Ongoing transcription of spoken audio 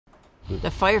The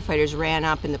firefighters ran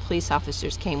up and the police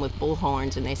officers came with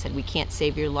bullhorns and they said, "We can't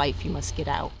save your life, you must get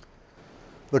out."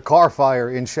 The Carr Fire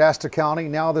in Shasta County,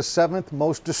 now the 7th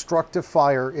most destructive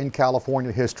fire in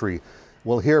California history.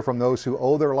 We'll hear from those who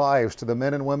owe their lives to the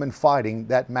men and women fighting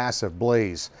that massive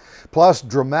blaze. Plus,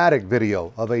 dramatic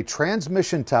video of a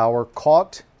transmission tower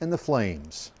caught in the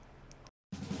flames.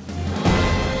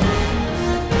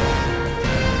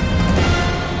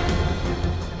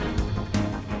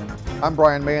 I'm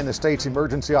Brian May in the state's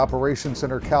Emergency Operations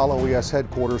Center, Cal OES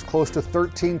headquarters. Close to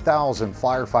 13,000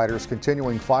 firefighters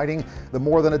continuing fighting the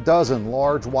more than a dozen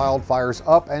large wildfires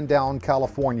up and down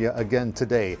California again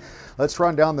today. Let's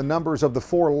run down the numbers of the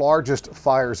 4 largest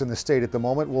fires in the state at the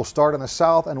moment. We'll start in the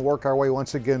south and work our way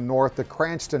once again north. The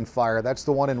Cranston fire, that's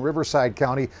the one in Riverside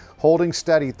County, holding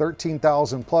steady,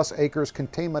 13,000 plus acres,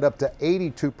 containment up to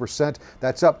 82%.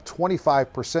 That's up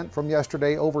 25% from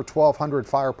yesterday. Over 1,200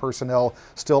 fire personnel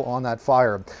still on that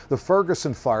fire. The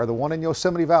Ferguson fire, the one in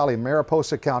Yosemite Valley,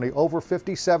 Mariposa County, over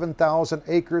 57,000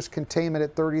 acres, containment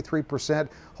at 33%,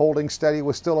 holding steady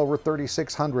with still over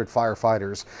 3,600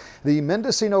 firefighters. The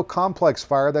Mendocino Complex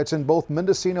fire, that's in both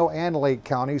Mendocino and Lake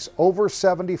counties, over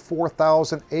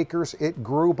 74,000 acres. It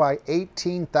grew by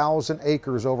 18,000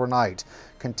 acres overnight.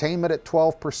 Containment at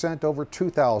 12%, over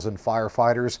 2,000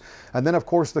 firefighters. And then, of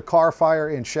course, the Carr Fire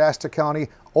in Shasta County,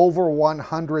 over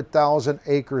 100,000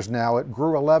 acres now. It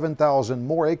grew 11,000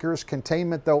 more acres.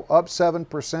 Containment, though, up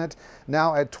 7%,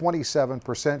 now at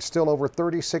 27%, still over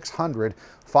 3,600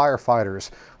 firefighters.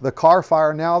 The Carr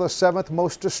Fire, now the 7th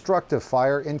most destructive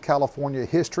fire in California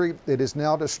history. It has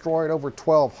now destroyed over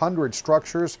 1,200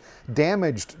 structures,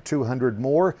 damaged 200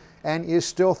 more, and is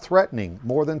still threatening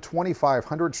more than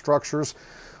 2,500 structures,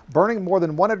 burning more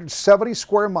than 170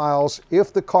 square miles.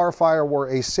 If the Carr Fire were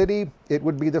a city, it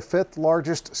would be the 5th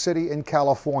largest city in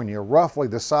California, roughly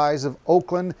the size of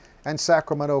Oakland and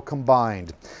Sacramento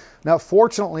combined. Now,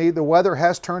 fortunately, the weather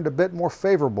has turned a bit more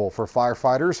favorable for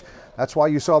firefighters. That's why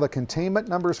you saw the containment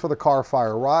numbers for the Carr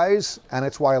Fire rise, and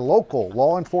it's why local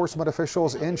law enforcement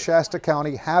officials in Shasta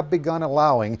County have begun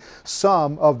allowing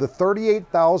some of the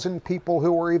 38,000 people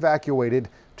who were evacuated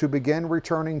to begin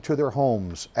returning to their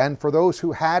homes. And for those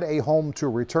who had a home to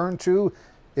return to,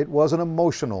 it was an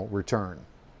emotional return.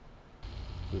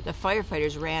 The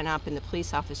firefighters ran up and the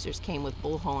police officers came with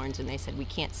bullhorns and they said, "We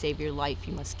can't save your life,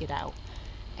 you must get out."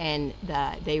 And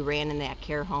they ran in that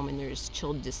care home and there's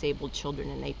disabled children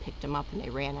and they picked them up and they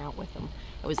ran out with them.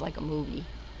 It was like a movie.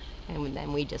 And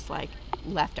then we just like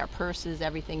left our purses,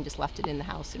 everything, just left it in the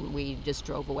house and we just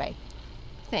drove away.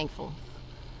 Thankful.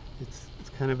 It's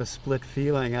kind of a split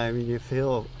feeling. I mean, you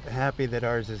feel happy that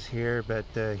ours is here, but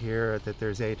here that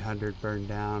there's 800 burned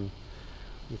down.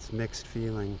 It's mixed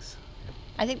feelings.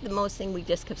 I think the most thing we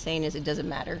just kept saying is it doesn't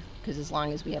matter, because as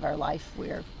long as we have our life,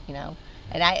 we're,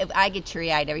 and I get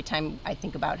teary-eyed every time I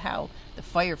think about how the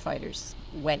firefighters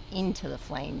went into the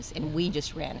flames and we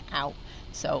just ran out.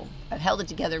 So I've held it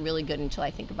together really good until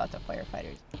I think about the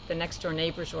firefighters. The next door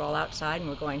neighbors were all outside and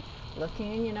we're going,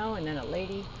 looking, and then a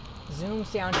lady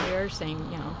zooms down here saying,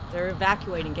 they're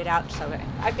evacuating, get out. So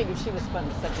I figured she was from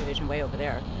the subdivision way over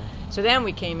there. So then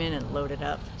we came in and loaded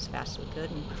up as fast as we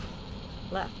could and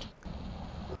left.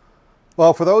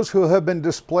 Well, for those who have been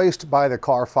displaced by the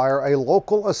Carr Fire, a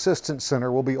local assistance center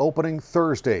will be opening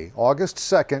Thursday, August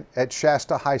 2nd at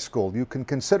Shasta High School. You can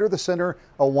consider the center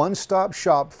a one-stop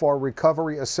shop for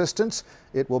recovery assistance.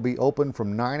 It will be open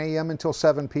from 9 a.m. until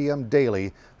 7 p.m.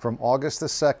 daily from August the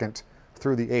 2nd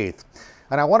through the 8th.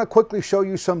 And I want to quickly show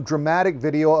you some dramatic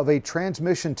video of a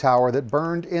transmission tower that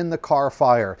burned in the Carr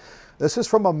Fire. This is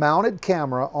from a mounted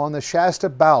camera on the Shasta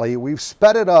Valley. We've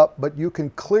sped it up, but you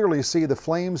can clearly see the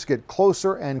flames get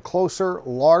closer and closer,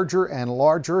 larger and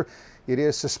larger. It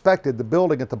is suspected the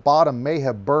building at the bottom may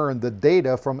have burned. The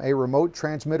data from a remote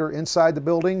transmitter inside the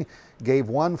building gave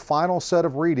one final set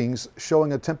of readings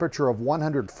showing a temperature of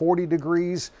 140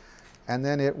 degrees, and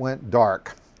then it went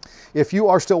dark. If you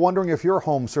are still wondering if your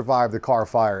home survived the Carr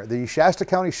Fire, the Shasta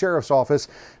County Sheriff's Office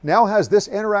now has this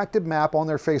interactive map on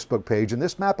their Facebook page, and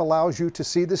this map allows you to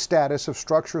see the status of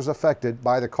structures affected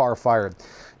by the Carr Fire.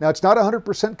 Now, it's not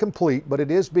 100% complete, but it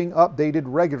is being updated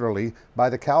regularly by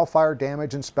the CAL FIRE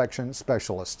damage inspection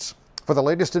specialists. For the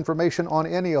latest information on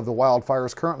any of the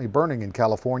wildfires currently burning in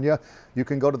California, you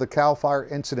can go to the CAL FIRE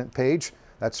incident page.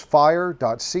 That's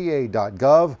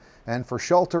fire.ca.gov. And for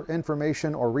shelter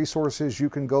information or resources, you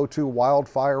can go to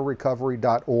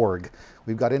wildfirerecovery.org.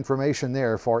 We've got information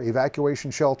there for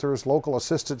evacuation shelters, local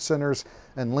assistance centers,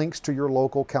 and links to your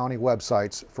local county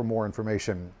websites for more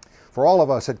information. For all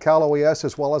of us at Cal OES,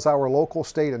 as well as our local,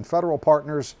 state, and federal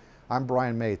partners, I'm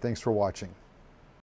Brian May. Thanks for watching.